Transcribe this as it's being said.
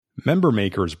Member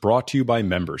Maker is brought to you by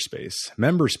MemberSpace.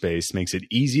 MemberSpace makes it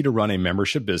easy to run a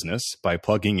membership business by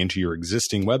plugging into your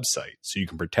existing website so you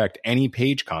can protect any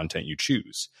page content you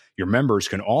choose. Your members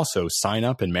can also sign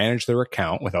up and manage their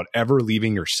account without ever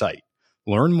leaving your site.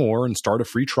 Learn more and start a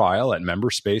free trial at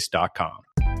memberspace.com.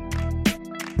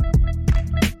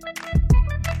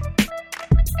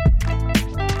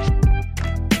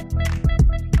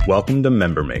 Welcome to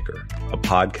Member Maker, a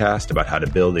podcast about how to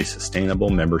build a sustainable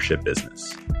membership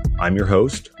business. I'm your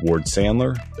host, Ward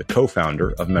Sandler, the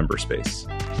co-founder of MemberSpace.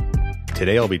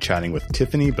 Today I'll be chatting with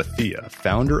Tiffany Bethia,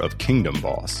 founder of Kingdom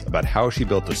Boss, about how she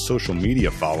built a social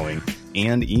media following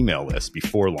and email list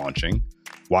before launching,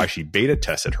 why she beta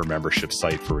tested her membership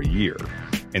site for a year,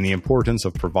 and the importance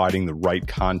of providing the right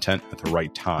content at the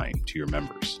right time to your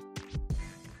members.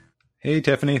 Hey,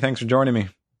 Tiffany, thanks for joining me.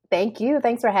 Thank you.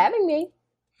 Thanks for having me.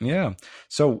 Yeah.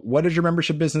 So what does your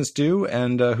membership business do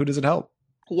and who does it help?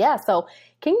 Yeah. So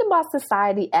Kingdom Boss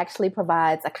Society actually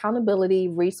provides accountability,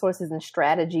 resources, and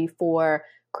strategy for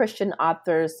Christian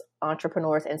authors,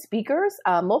 entrepreneurs, and speakers.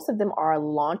 Most of them are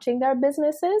launching their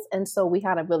businesses. And so we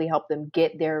kind of really help them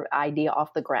get their idea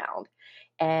off the ground.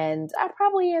 And I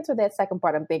probably answered that second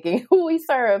part. I'm thinking who we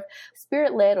serve: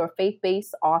 spirit-led or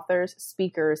faith-based authors,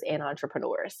 speakers, and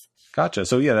entrepreneurs. Gotcha.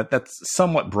 So yeah, that's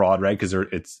somewhat broad, right? Because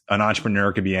it's an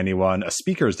entrepreneur could be anyone. A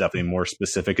speaker is definitely more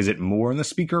specific. Is it more in the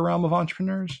speaker realm of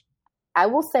entrepreneurs? I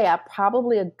will say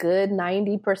probably a good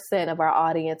 90% of our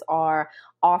audience are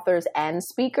authors and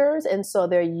speakers. And so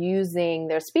they're using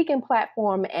their speaking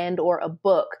platform and or a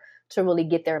book to really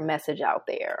get their message out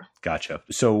there. Gotcha.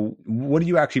 So what are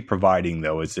you actually providing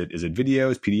though? Is it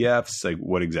videos, PDFs? Like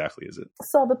what exactly is it?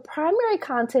 So the primary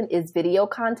content is video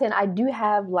content. I do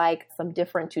have like some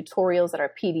different tutorials that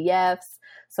are PDFs,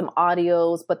 some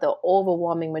audios, but the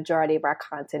overwhelming majority of our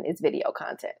content is video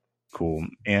content. Cool.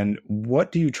 And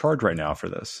what do you charge right now for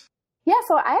this? Yeah,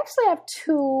 so I actually have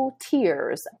two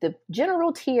tiers. The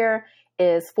general tier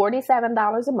is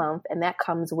 $47 a month, and that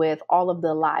comes with all of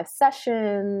the live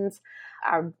sessions,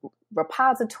 our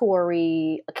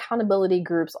repository, accountability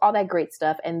groups, all that great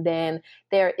stuff. And then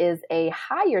there is a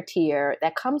higher tier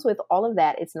that comes with all of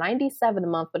that. It's $97 a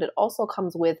month, but it also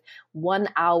comes with 1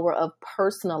 hour of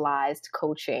personalized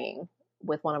coaching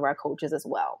with one of our coaches as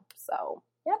well. So,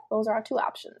 yeah, those are our two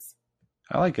options.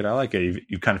 I like it.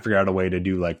 You've kind of figured out a way to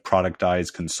do like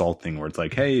productized consulting where it's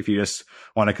like, hey, if you just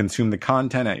want to consume the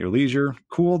content at your leisure,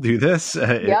 cool, do this.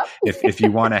 Yep. if you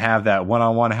want to have that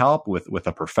one-on-one help with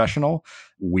a professional,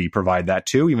 we provide that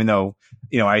too, even though,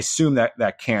 I assume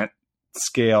that can't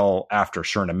scale after a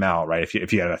certain amount, right?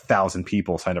 If you had 1,000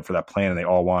 people signed up for that plan and they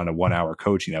all wanted a 1 hour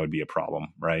coaching, that would be a problem,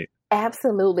 right?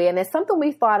 Absolutely. And it's something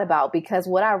we thought about because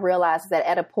what I realized is that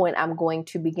at a point I'm going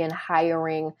to begin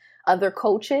hiring other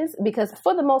coaches because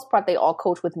for the most part, they all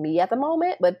coach with me at the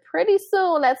moment, but pretty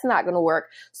soon that's not going to work.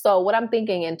 So what I'm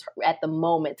thinking at the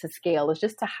moment to scale is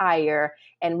just to hire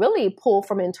and really pull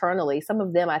from internally. Some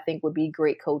of them I think would be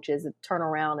great coaches and turn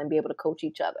around and be able to coach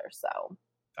each other. So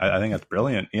I think that's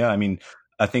brilliant. Yeah. I mean,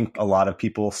 I think a lot of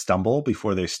people stumble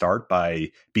before they start by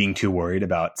being too worried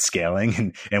about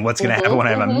scaling and what's going to happen when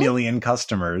I have a million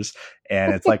customers.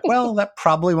 And it's like, well, that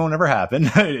probably won't ever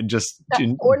happen.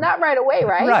 Or not right away,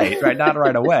 right? Right. Not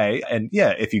right away. And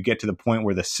yeah, if you get to the point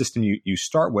where the system you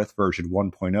start with, version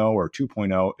 1.0 or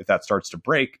 2.0, if that starts to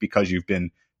break because you've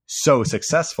been so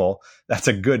successful, that's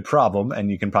a good problem. And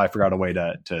you can probably figure out a way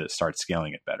to start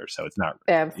scaling it better. So it's not,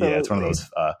 Absolutely. Yeah, it's one of those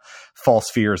false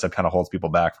fears that kind of holds people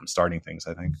back from starting things,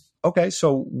 I think. Okay.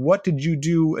 So what did you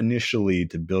do initially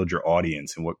to build your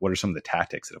audience and what are some of the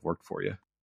tactics that have worked for you?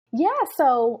 Yeah.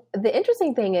 So the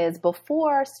interesting thing is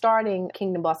before starting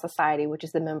Kingdom Boss Society, which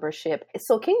is the membership.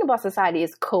 So Kingdom Boss Society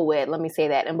is co-ed. Let me say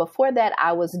that. And before that,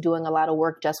 I was doing a lot of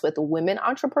work just with women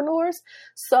entrepreneurs.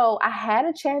 So I had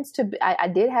a chance I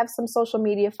did have some social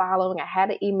media following. I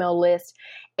had an email list.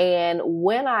 And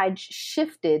when I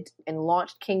shifted and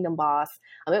launched Kingdom Boss,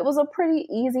 it was a pretty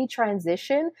easy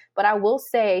transition. But I will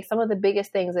say some of the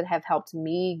biggest things that have helped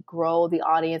me grow the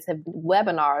audience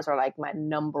webinars are like my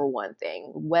number one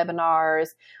thing. Webinars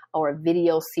or a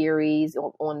video series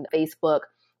on Facebook,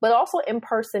 but also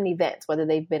in-person events, whether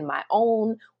they've been my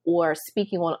own or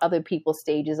speaking on other people's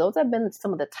stages. Those have been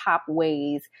some of the top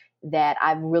ways that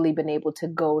I've really been able to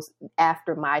go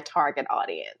after my target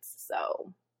audience.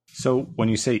 So when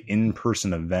you say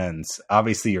in-person events,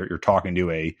 obviously you're talking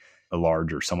to a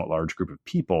large or somewhat large group of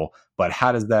people, but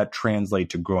how does that translate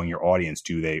to growing your audience?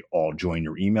 Do they all join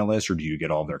your email list or do you get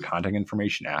all of their contact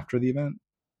information after the event?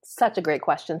 Such a great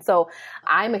question. So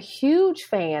I'm a huge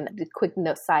fan. The quick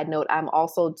side note, I'm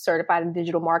also certified in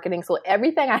digital marketing. So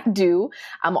everything I do,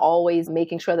 I'm always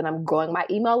making sure that I'm growing my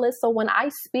email list. So when I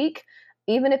speak,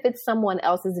 even if it's someone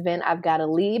else's event, I've got a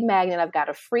lead magnet, I've got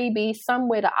a freebie, some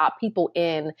way to opt people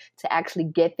in to actually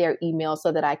get their email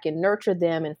so that I can nurture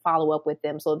them and follow up with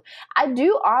them. So I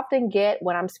do often get,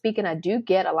 when I'm speaking, I do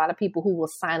get a lot of people who will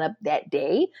sign up that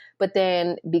day. But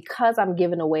then because I'm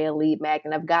giving away a lead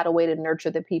magnet, I've got a way to nurture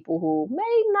the people who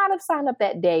may not have signed up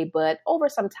that day, but over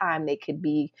some time they could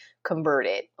be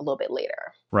converted a little bit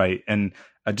later. Right. And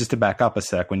just to back up a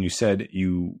sec, when you said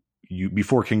you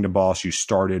before Kingdom Boss, you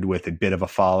started with a bit of a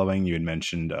following. You had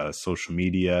mentioned social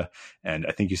media, and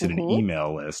I think you said an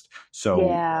email list. So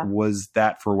was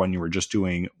that for when you were just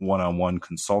doing one-on-one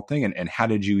consulting? And how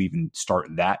did you even start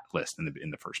that list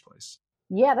in the first place?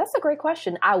 Yeah, that's a great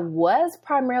question. I was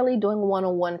primarily doing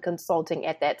one-on-one consulting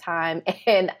at that time.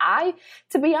 And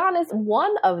to be honest,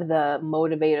 one of the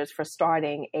motivators for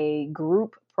starting a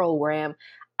group program,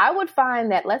 I would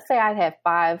find that, let's say I had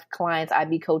 5 clients I'd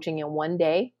be coaching in one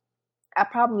day. I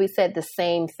probably said the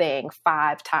same thing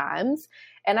 5 times.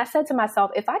 And I said to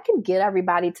myself, if I can get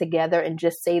everybody together and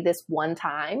just say this one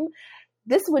time,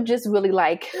 this would just really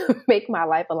make my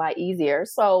life a lot easier.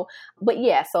 So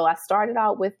I started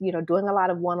out with, doing a lot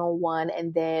of one-on-one,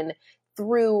 and then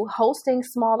through hosting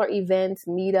smaller events,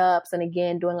 meetups, and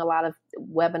again, doing a lot of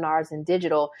webinars and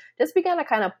digital, just began to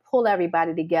kind of pull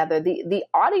everybody together. The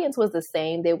audience was the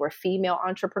same. They were female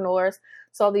entrepreneurs.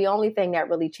 So the only thing that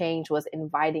really changed was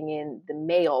inviting in the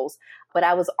males, but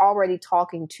I was already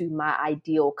talking to my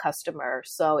ideal customer.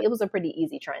 So it was a pretty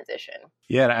easy transition.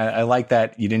 Yeah. I like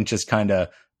that you didn't just kind of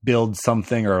build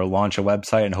something or launch a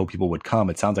website and hope people would come.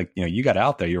 It sounds like, you got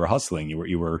out there, you were hustling,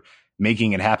 you were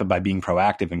making it happen by being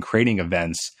proactive and creating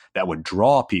events that would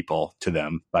draw people to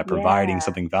them by providing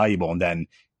something valuable. And then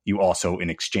you also, in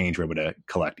exchange, were able to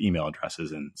collect email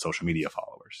addresses and social media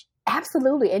followers.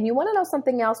 Absolutely. And you want to know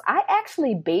something else? I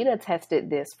actually beta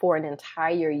tested this for an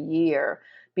entire year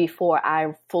before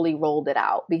I fully rolled it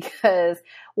out, because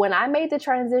when I made the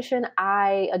transition,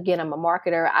 I'm a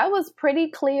marketer. I was pretty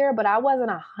clear, but I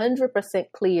wasn't 100%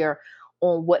 clear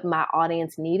on what my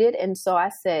audience needed. And so I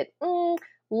said,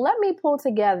 let me pull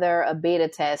together a beta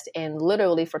test and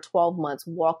literally for 12 months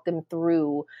walk them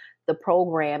through the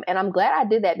program. And I'm glad I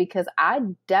did that, because I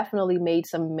definitely made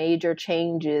some major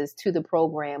changes to the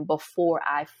program before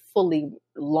I fully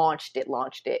launched it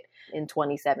in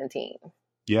 2017.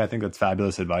 Yeah, I think that's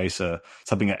fabulous advice.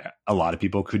 Something a lot of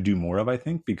people could do more of, I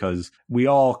think, because we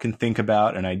all can think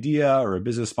about an idea or a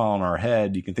business model in our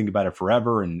head. You can think about it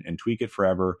forever and tweak it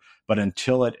forever. But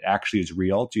until it actually is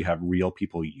real, to have real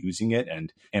people using it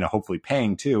and hopefully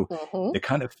paying too, it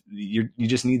kind of, you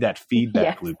just need that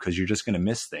feedback loop, because you're just going to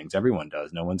miss things. Everyone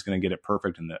does. No one's going to get it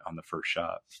perfect on the first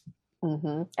shot.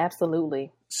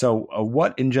 Absolutely. So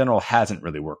what in general hasn't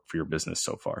really worked for your business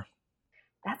so far?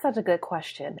 That's such a good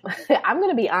question. I'm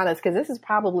going to be honest, because this is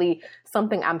probably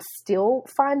something I'm still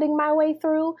finding my way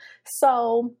through.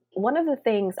 So one of the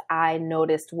things I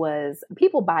noticed was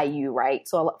people buy you, right?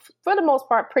 So for the most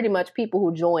part, pretty much people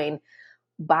who join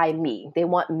buy me. They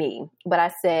want me. But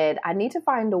I said, I need to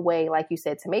find a way, like you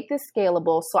said, to make this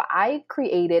scalable. So I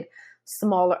created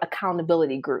smaller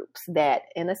accountability groups that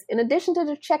in addition to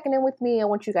just checking in with me, I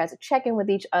want you guys to check in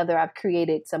with each other. I've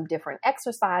created some different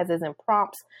exercises and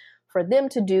prompts for them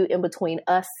to do in between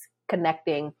us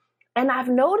connecting. And I've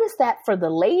noticed that for the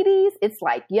ladies, it's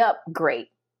like, yep, great.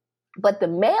 But the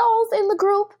males in the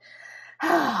group,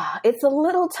 it's a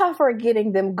little tougher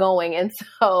getting them going. And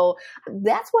so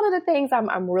that's one of the things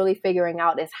I'm really figuring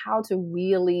out, is how to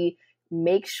really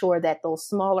make sure that those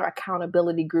smaller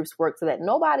accountability groups work so that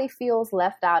nobody feels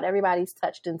left out. Everybody's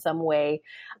touched in some way.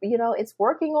 It's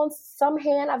working on some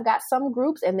hand. I've got some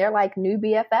groups and they're like new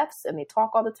BFFs and they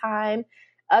talk all the time.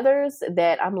 Others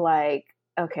that I'm like,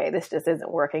 okay, this just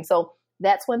isn't working. So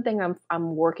that's one thing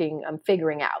I'm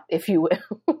figuring out, if you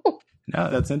will. No,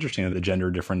 that's interesting. The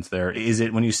gender difference there. Is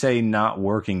it, when you say not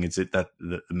working, is it that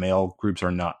the male groups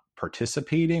are not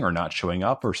participating or not showing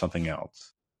up, or something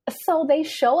else? So they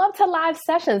show up to live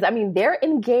sessions. I mean, they're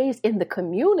engaged in the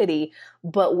community,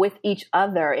 but with each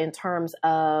other in terms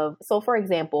of, so for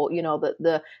example,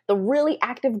 the really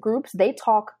active groups, they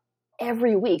talk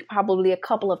every week, probably a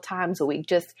couple of times a week,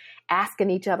 just asking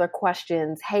each other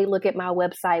questions. Hey, look at my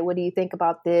website. What do you think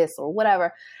about this, or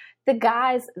whatever? The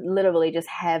guys literally just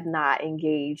have not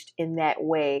engaged in that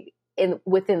way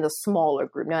within the smaller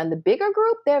group. Now in the bigger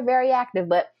group, they're very active,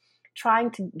 but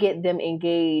trying to get them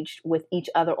engaged with each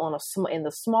other in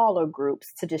the smaller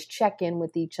groups to just check in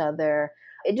with each other.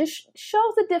 It just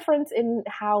shows the difference in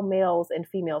how males and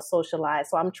females socialize.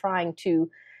 So I'm trying to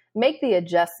make the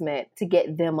adjustment to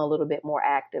get them a little bit more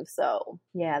active. So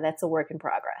yeah, that's a work in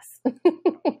progress.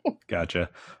 Gotcha.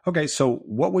 Okay. So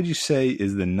what would you say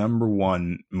is the number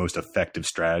one most effective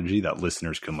strategy that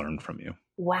listeners can learn from you?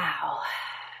 Wow.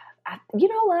 You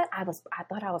know what? I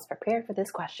thought I was prepared for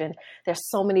this question. There's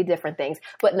so many different things,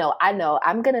 but no, I know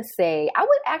I would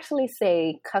actually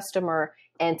say customer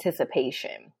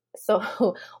anticipation.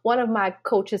 So one of my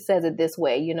coaches says it this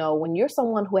way, when you're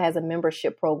someone who has a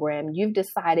membership program, you've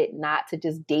decided not to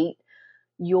just date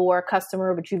your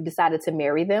customer, but you've decided to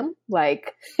marry them.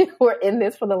 Like we're in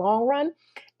this for the long run.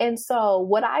 And so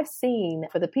what I've seen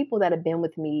for the people that have been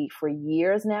with me for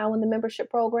years now in the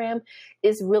membership program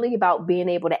is really about being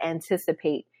able to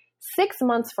anticipate 6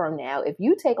 months from now, if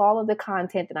you take all of the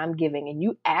content that I'm giving and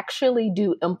you actually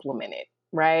do implement it,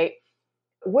 right?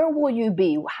 Where will you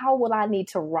be? How will I need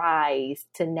to rise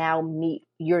to now meet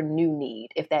your new need,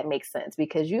 if that makes sense?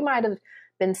 Because you might have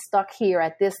been stuck here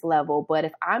at this level, but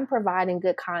if I'm providing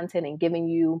good content and giving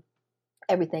you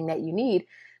everything that you need,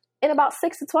 in about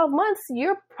 6 to 12 months,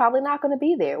 you're probably not going to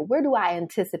be there. Where do I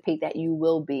anticipate that you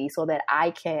will be so that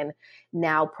I can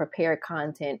now prepare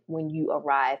content when you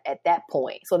arrive at that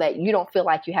point so that you don't feel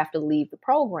like you have to leave the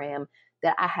program,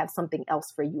 that I have something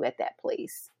else for you at that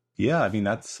place? Yeah, I mean,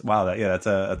 that's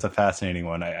a fascinating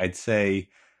one. I'd say,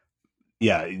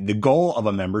 yeah, the goal of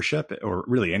a membership or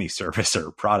really any service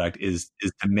or product is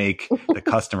to make the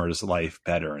customer's life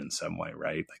better in some way,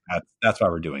 right? Like that's why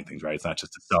we're doing things, right? It's not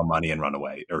just to sell money and run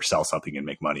away or sell something and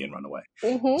make money and run away.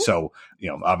 Mm-hmm. So,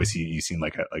 obviously you seem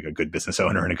like a good business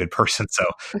owner and a good person, so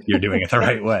you're doing it the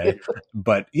right way.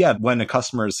 But yeah, when a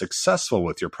customer is successful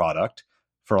with your product,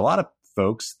 for a lot of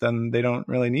folks, then they don't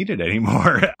really need it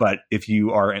anymore. But if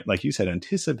you are, like you said,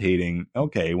 anticipating,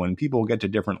 okay, when people get to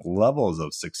different levels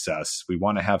of success, we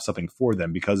want to have something for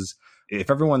them, because if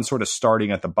everyone's sort of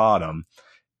starting at the bottom,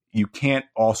 you can't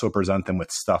also present them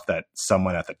with stuff that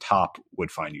someone at the top would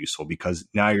find useful, because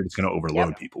now you're just going to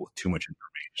overload people with too much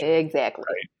information. Exactly.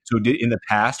 Right? So in the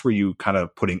past, were you kind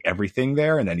of putting everything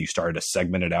there and then you started to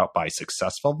segment it out by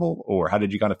success level, or how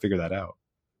did you kind of figure that out?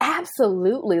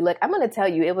 Absolutely. Look, I'm going to tell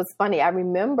you, it was funny. I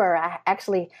remember I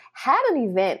actually had an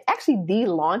event, actually the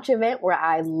launch event, where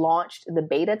I launched the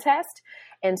beta test.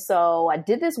 And so I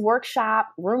did this workshop,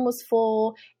 room was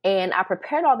full, and I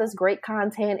prepared all this great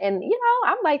content. And,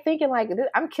 I'm like thinking like,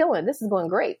 I'm killing it. This is going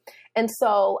great. And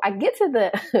so I get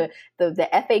to the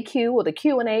FAQ, or the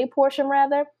Q&A portion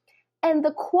rather. And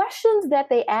the questions that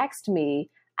they asked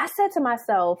me, I said to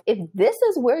myself, if this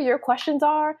is where your questions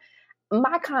are,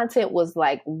 my content was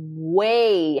like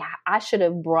I should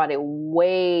have brought it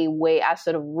way, I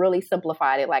should have really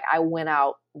simplified it. Like I went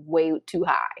out way too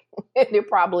high. It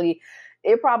probably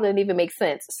didn't even make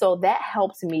sense. So that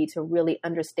helps me to really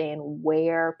understand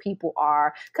where people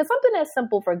are. Because something as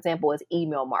simple, for example, as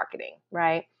email marketing,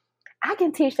 right? I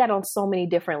can teach that on so many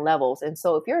different levels. And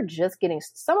so if you're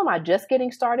some of my just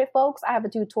getting started folks, I have a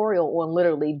tutorial on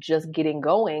literally just getting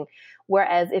going.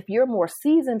 Whereas if you're more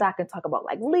seasoned, I can talk about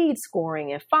like lead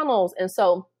scoring and funnels. And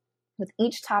so with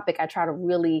each topic, I try to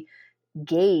really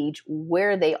gauge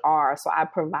where they are. So I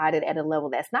provide it at a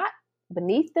level that's not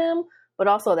beneath them, but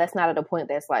also that's not at a point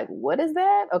that's like, what is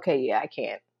that? Okay, yeah, I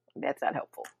can't. That's not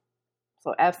helpful.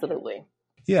 So absolutely.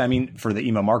 Yeah, I mean, for the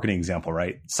email marketing example,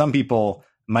 right? Some people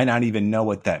might not even know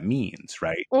what that means,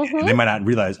 right? Mm-hmm. And they might not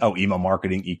realize, email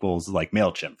marketing equals like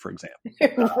MailChimp, for example.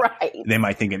 Right. They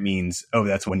might think it means,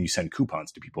 that's when you send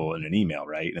coupons to people in an email,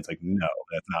 right? And it's like, no,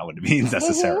 that's not what it means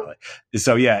necessarily. Mm-hmm.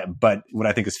 So yeah, but what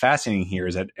I think is fascinating here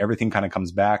is that everything kind of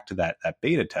comes back to that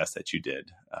beta test that you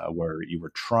did, where you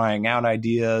were trying out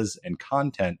ideas and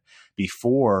content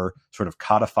before sort of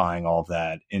codifying all of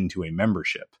that into a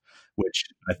membership, which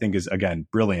I think is, again,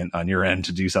 brilliant on your end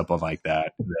to do something like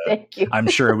that. Thank you. I'm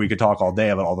sure we could talk all day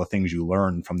about all the things you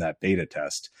learned from that beta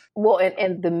test. Well,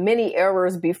 and the many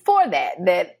errors before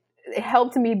that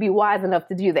helped me be wise enough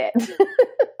to do that.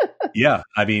 Yeah.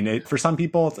 I mean, for some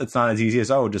people, it's not as easy as,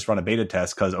 just run a beta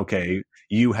test because, okay,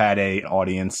 you had an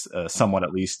audience, somewhat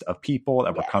at least, of people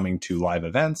that were coming to live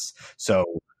events. So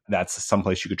that's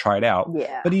someplace you could try it out.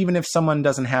 Yeah. But even if someone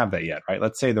doesn't have that yet, right?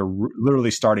 Let's say they're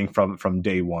literally starting from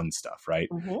day one stuff, right?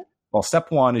 Mm-hmm. Well,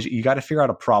 step one is you got to figure out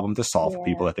a problem to solve for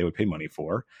people that they would pay money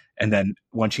for. And then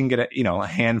once you can get a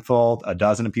handful, a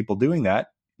dozen of people doing that,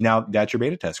 Now that's your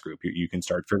beta test group. You can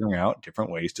start figuring out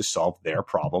different ways to solve their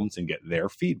problems and get their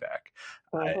feedback.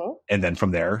 And then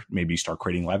from there, maybe start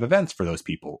creating live events for those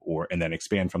people and then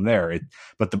expand from there.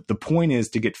 But the point is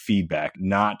to get feedback,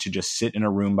 not to just sit in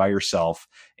a room by yourself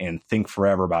and think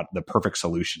forever about the perfect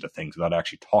solution to things without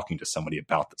actually talking to somebody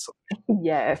about the solution.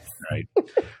 Yes. Right.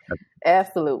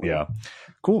 Absolutely. Yeah.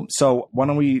 Cool. So why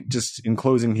don't we just, in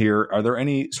closing here, are there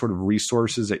any sort of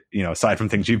resources that, aside from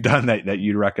things you've done that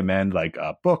you'd recommend, like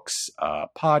books,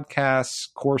 podcasts,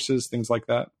 courses, things like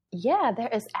that? Yeah, there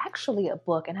is actually a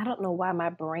book, and I don't know why my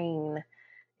brain,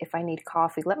 if I need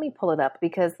coffee, let me pull it up,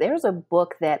 because there's a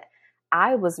book that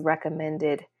I was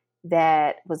recommended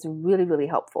that was really, really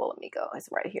helpful. Let me go. It's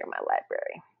right here in my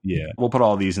library. Yeah. We'll put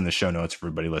all these in the show notes for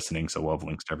everybody listening, so we'll have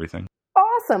links to everything.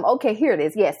 Awesome. Okay, here it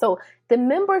is. Yeah, so The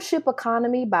Membership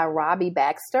Economy by Robbie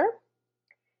Baxter.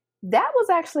 That was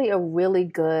actually a really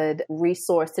good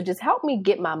resource to just help me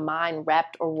get my mind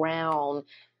wrapped around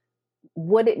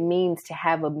what it means to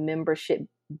have a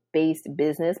membership-based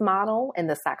business model and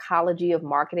the psychology of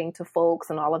marketing to folks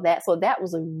and all of that. So that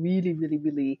was a really, really,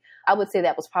 really, I would say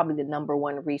that was probably the number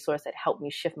one resource that helped me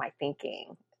shift my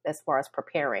thinking as far as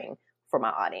preparing for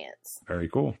my audience. Very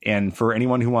cool. And for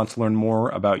anyone who wants to learn more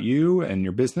about you and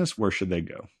your business, where should they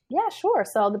go? Yeah, sure.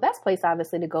 So the best place,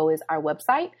 obviously, to go is our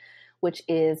website, which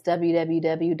is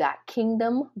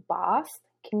www.kingdomboss.com.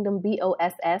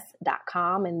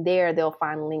 And there they'll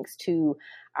find links to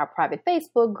our private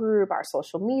Facebook group, our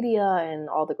social media, and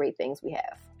all the great things we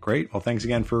have. Great. Well, thanks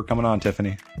again for coming on,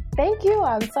 Tiffany. Thank you.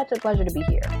 It's such a pleasure to be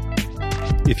here.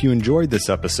 If you enjoyed this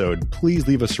episode, please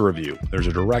leave us a review. There's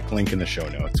a direct link in the show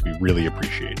notes. We really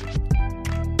appreciate it.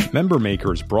 Member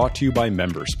Maker is brought to you by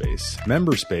MemberSpace.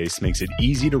 MemberSpace makes it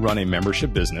easy to run a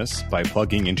membership business by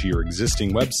plugging into your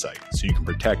existing website, so you can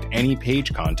protect any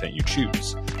page content you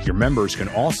choose. Your members can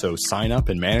also sign up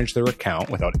and manage their account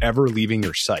without ever leaving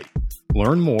your site.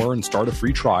 Learn more and start a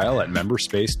free trial at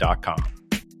memberspace.com.